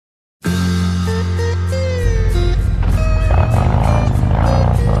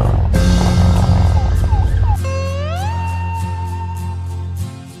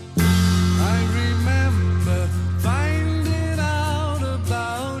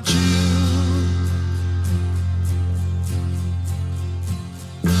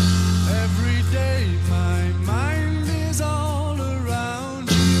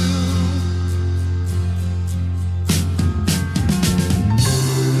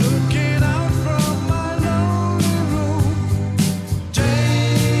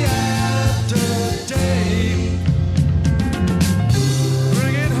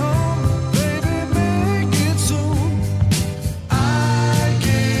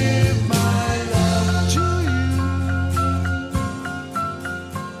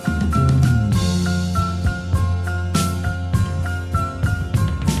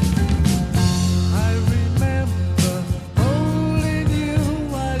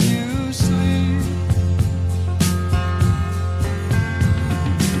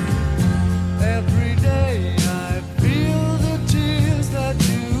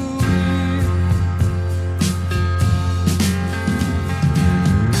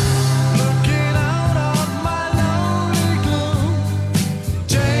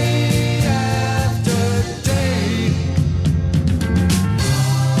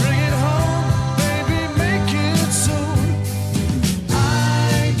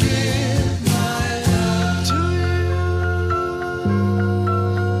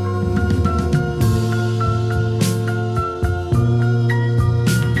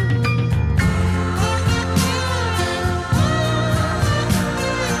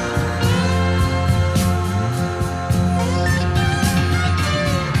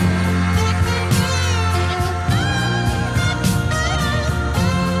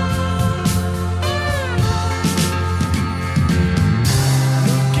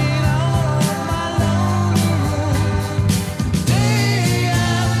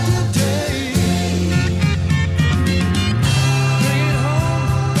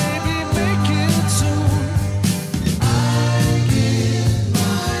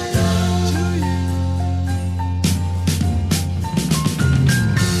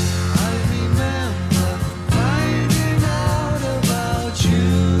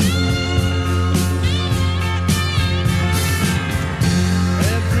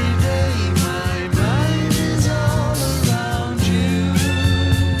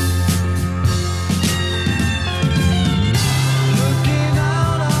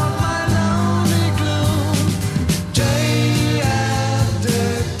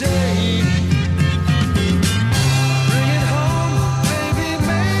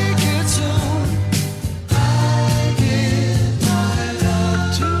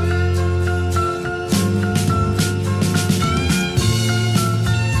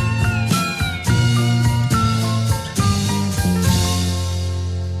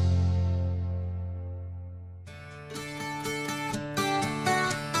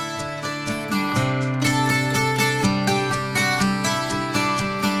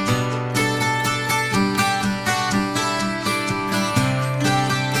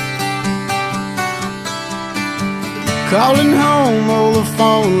Calling home over the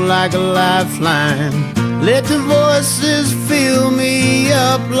phone like a lifeline. Let the voices fill me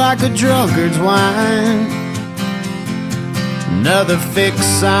up like a drunkard's wine. Another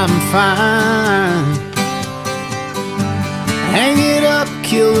fix, I'm fine. Hang it up,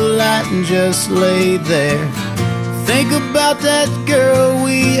 kill the light and just lay there. Think about that girl,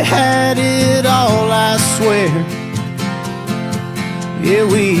 we had it all, I swear. Yeah,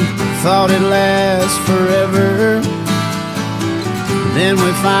 we thought it'd last forever. Then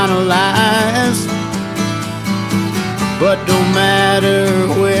we finalized. But no matter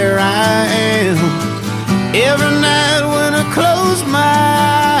where I am, every night when I close my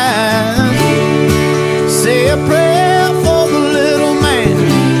eyes, say a prayer for the little man,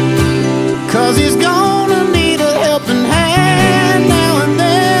 'cause he's gonna need a helping hand now and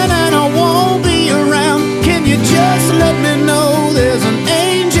then, and I won't be around. Can you just let me know there's an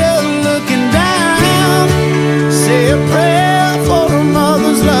angel looking down? Say a prayer for a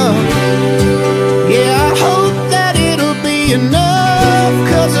mother's love. Yeah, I hope that it'll be enough,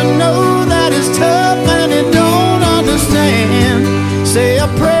 'cause I know that it's tough and it don't understand. Say a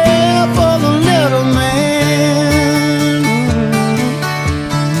prayer for the little man.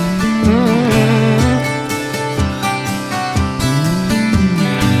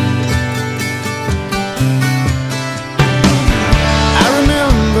 I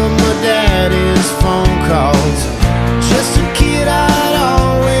remember my daddy's phone calls. Just a kid, I'd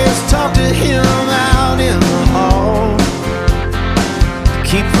always talk to him out in the hall,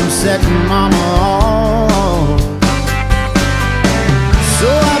 keep from setting mama off. So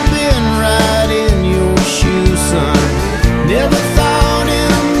I've been right in your shoes, son. Never thought in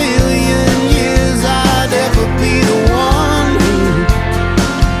a million years I'd ever be the one who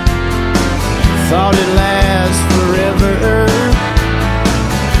thought it'd last forever.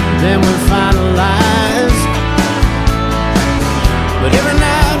 Then we finalized. But every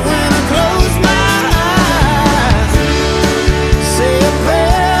night when I close my eyes, say a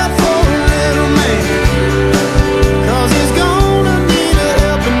prayer for a little man, 'cause he's gonna need a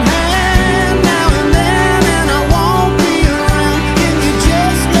helping hand now and then, and I won't be around. Can you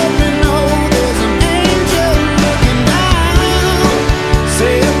just let me know there's an angel looking down?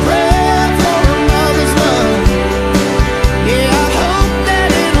 Say a prayer for a mother's love. Yeah, I hope that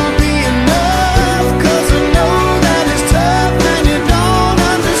it'll be enough, 'cause I know that it's tough and you don't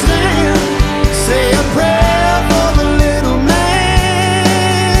understand. Say a prayer for the little man,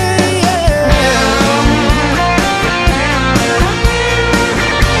 yeah.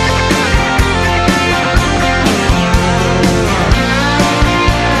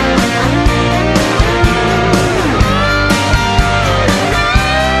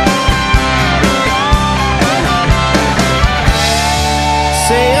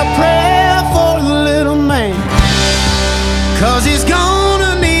 Say a prayer for the little man, 'cause he's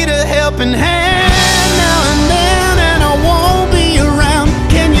gonna need a helping hand now and then, and I won't be around.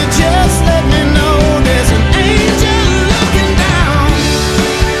 Can you just let me know there's an angel looking down?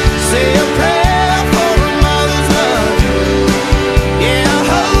 Say a prayer for a mother's love. Yeah, I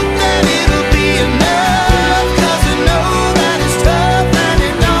hope that it'll be enough, 'cause I know that it's tough and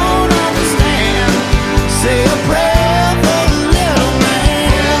you don't understand. Say a prayer for the little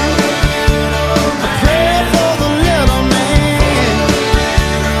man, a prayer for the little man,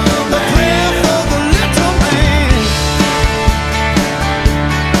 a prayer for the little man.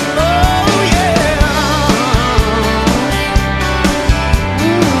 Oh yeah.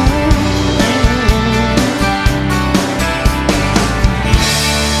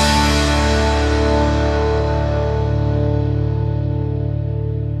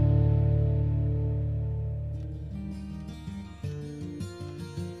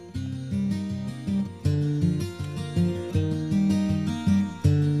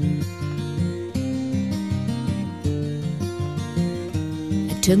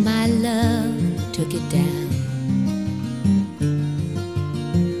 I took my love, took it down.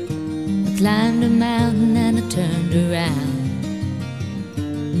 I climbed a mountain and I turned around,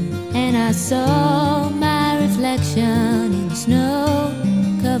 and I saw my reflection in the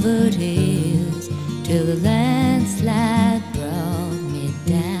snow-covered hills, till the landslide brought me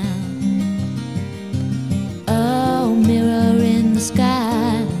down. Oh, mirror in the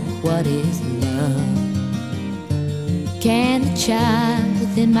sky, what is love? Can the child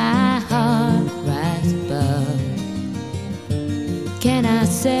within my heart rise above? Can I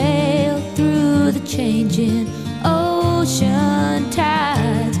sail through the changing ocean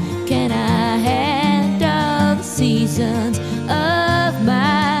tides? Can I handle the seasons of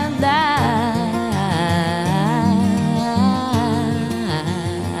my life?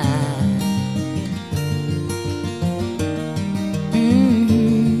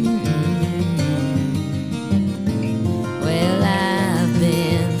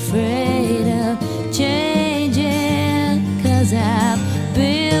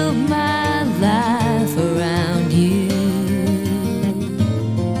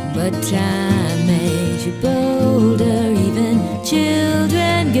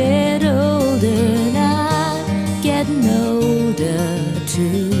 children get older, and I'm getting older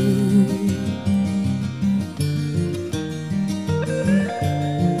too.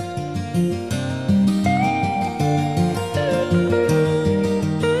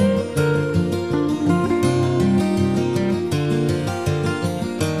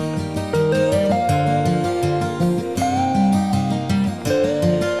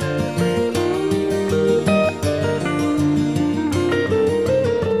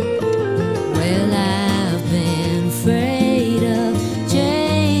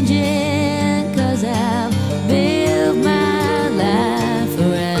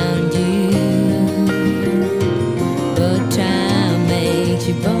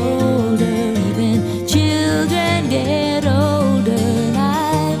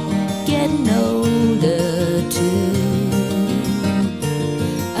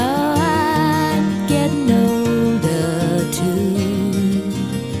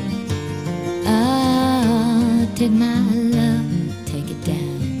 Take my love, take it down.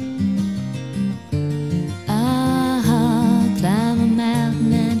 Climb a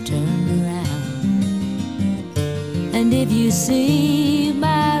mountain and turn around. And if you see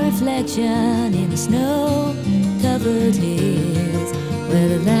my reflection in the snow-covered hills, where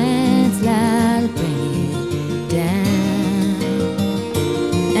the landslide will bring it down.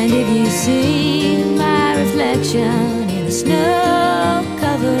 And if you see my reflection in the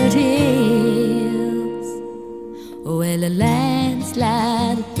snow-covered hills, well, a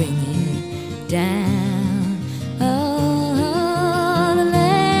landslide will bring it down. Oh, the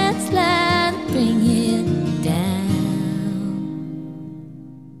landslide will bring it down.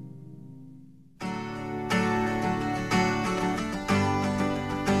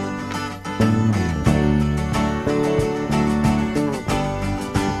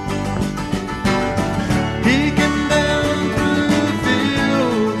 He came down through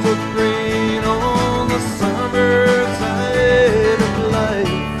fields of green on the summer side of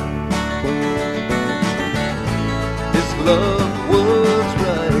life. His love was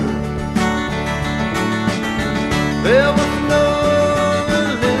right. There was no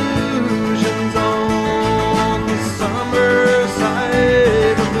illusions on the summer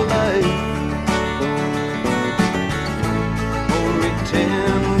side of life. Only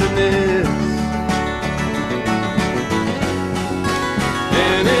tenderness.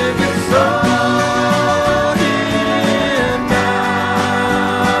 And if you saw him now,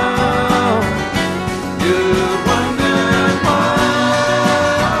 you'd wonder why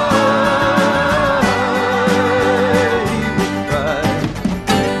he would cry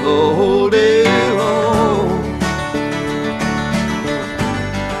the whole day long.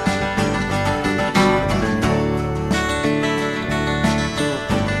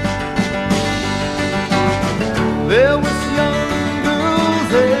 There was young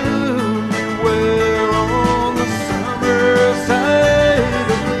girls everywhere on the summer side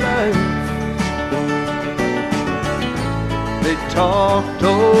of life. They talked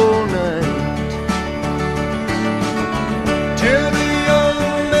all night till the young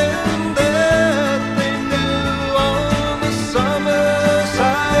men that they knew on the summer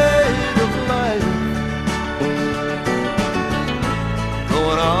side of life,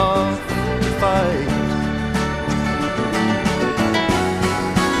 going off to fight.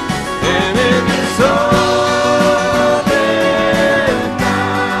 And if you saw them now,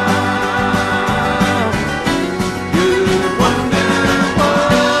 you'd wonder why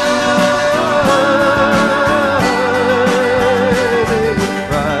they would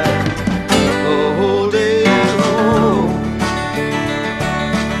cry the whole day long.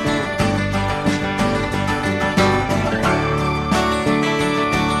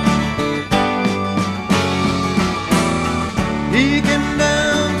 He came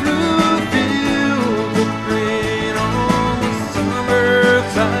down through fields of green on the summer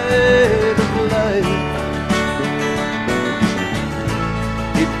side of life.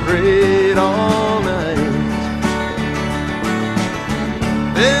 He prayed all night.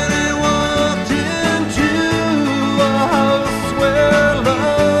 Then he walked into a house where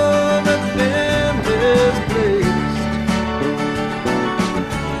love had been misplaced.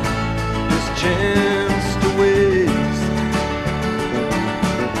 His chance to waste.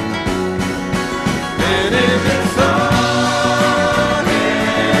 And